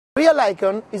real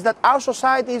icon is that our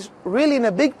society is really in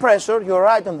a big pressure. You're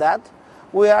right on that.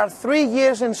 We are 3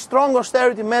 years in strong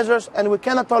austerity measures and we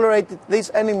cannot tolerate this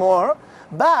anymore.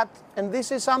 But, and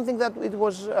this is something that it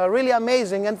was really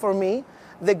amazing, and for me,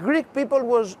 the Greek people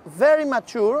was very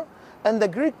mature, and the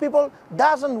Greek people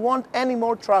doesn't want any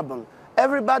more trouble.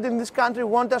 Everybody in this country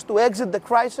wants us to exit the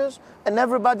crisis, and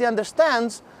everybody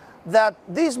understands that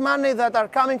this money that are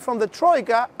coming from the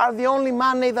Troika are the only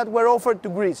money that were offered to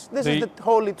Greece. This is the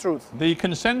holy truth. The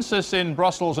consensus in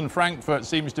Brussels and Frankfurt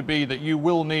seems to be that you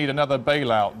will need another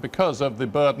bailout because of the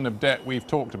burden of debt we've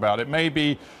talked about. It may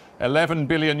be 11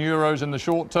 billion euros in the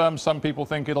short term. Some people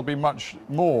think it'll be much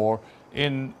more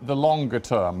in the longer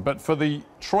term. But for the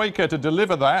Troika to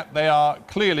deliver that, they are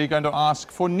clearly going to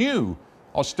ask for new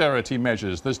austerity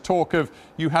measures. There's talk of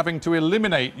you having to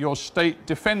eliminate your state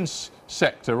defence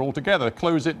sector altogether,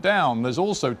 close it down. There's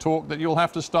also talk that you'll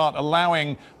have to start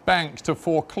allowing banks to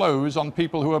foreclose on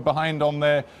people who are behind on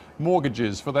their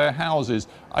mortgages for their houses.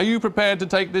 Are you prepared to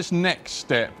take this next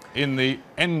step in the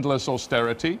endless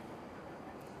austerity?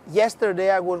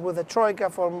 Yesterday I was with the Troika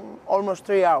for almost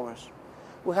 3 hours.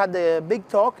 We had a big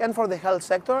talk, and for the health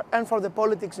sector, and for the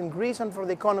politics in Greece, and for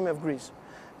the economy of Greece.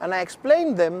 And I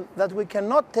explained them that we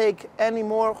cannot take any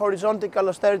more horizontal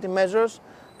austerity measures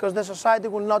because the society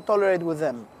will not tolerate with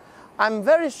them. I'm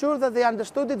very sure that they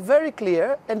understood it very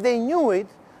clear and they knew it,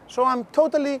 so I'm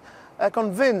totally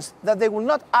convinced that they will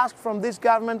not ask from this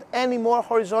government any more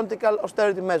horizontal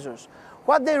austerity measures.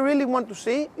 What they really want to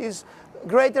see is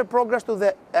greater progress to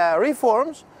the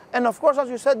reforms, and of course, as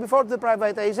you said before, the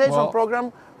privatization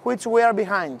program, which we are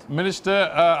behind. Minister,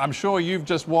 I'm sure you've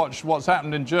just watched what's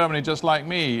happened in Germany just like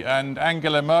me, and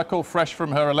Angela Merkel, fresh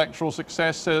from her electoral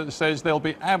success, says there'll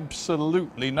be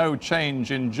absolutely no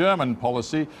change in German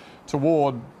policy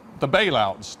toward the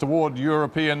bailouts, toward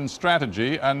European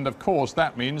strategy, and of course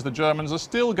that means the Germans are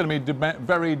still going to be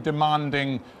very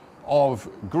demanding of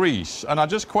Greece. And I'll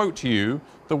just quote to you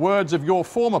the words of your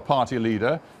former party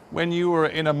leader when you were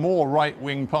in a more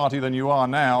right-wing party than you are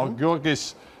now,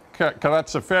 Georgis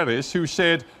Karatsaferis, who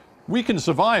said, "We can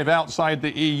survive outside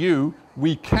the EU,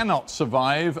 we cannot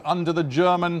survive under the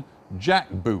German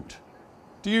jackboot."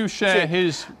 Do you share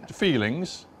his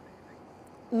feelings?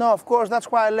 No, of course, that's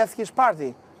why I left his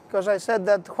party, because I said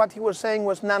that what he was saying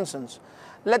was nonsense.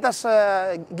 Let us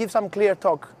give some clear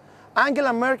talk.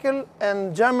 Angela Merkel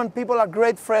and German people are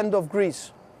great friends of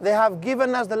Greece. They have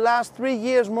given us the last 3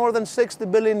 years more than 60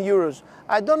 billion euros.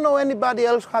 I don't know anybody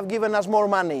else who have given us more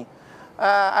money.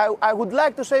 I would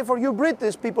like to say for you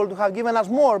British people to have given us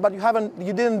more, but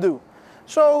you didn't do.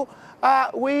 So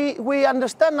we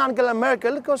understand Angela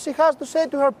Merkel because she has to say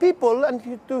to her people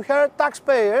and to her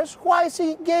taxpayers why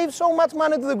she gave so much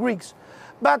money to the Greeks.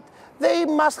 But they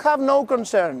must have no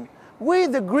concern. We,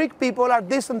 the Greek people, are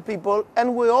decent people,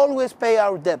 and we always pay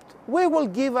our debt. We will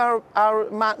give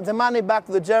the money back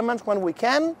to the Germans when we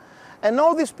can, and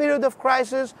all this period of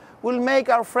crisis will make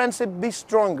our friendship be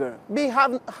stronger.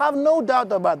 Have no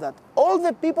doubt about that. All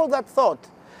the people that thought,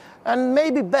 and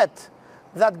maybe bet,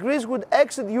 that Greece would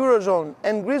exit Eurozone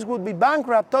and Greece would be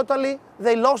bankrupt totally,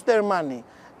 they lost their money.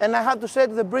 And I have to say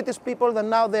to the British people that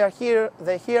now they are here,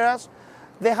 they hear us,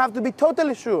 they have to be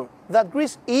totally sure that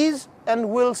Greece is and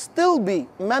will still be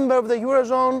a member of the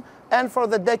Eurozone and for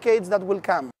the decades that will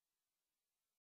come.